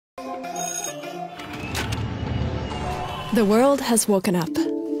The world has woken up.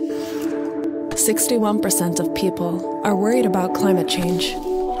 61% of people are worried about climate change.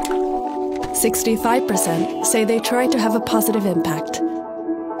 65% say they try to have a positive impact.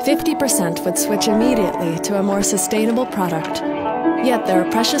 50% would switch immediately to a more sustainable product. Yet there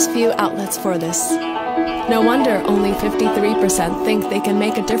are precious few outlets for this. No wonder only 53% think they can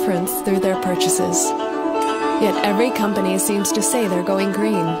make a difference through their purchases. Yet every company seems to say they're going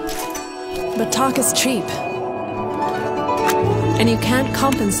green. But talk is cheap. And you can't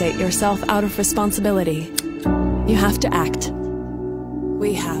compensate yourself out of responsibility. You have to act.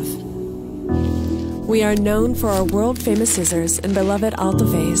 We have. We are known for our world-famous scissors and beloved alto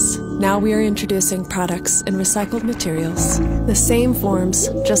vase. Now we are introducing products in recycled materials. The same forms,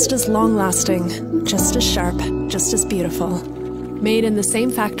 just as long-lasting, just as sharp, just as beautiful. Made in the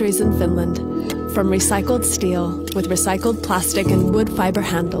same factories in Finland, from recycled steel with recycled plastic and wood fiber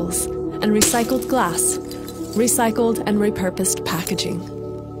handles, and recycled glass, recycled and repurposed packaging.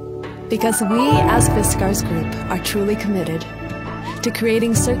 Because we as Fiskars Group are truly committed to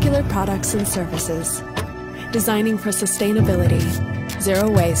creating circular products and services, designing for sustainability, zero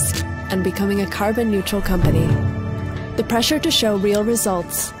waste, and becoming a carbon-neutral company. The pressure to show real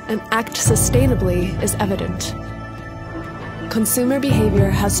results and act sustainably is evident. Consumer behavior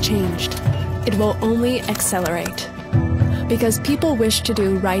has changed. It will only accelerate. Because people wish to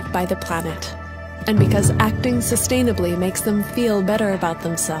do right by the planet, and because acting sustainably makes them feel better about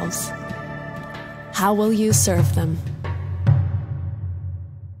themselves. How will you serve them?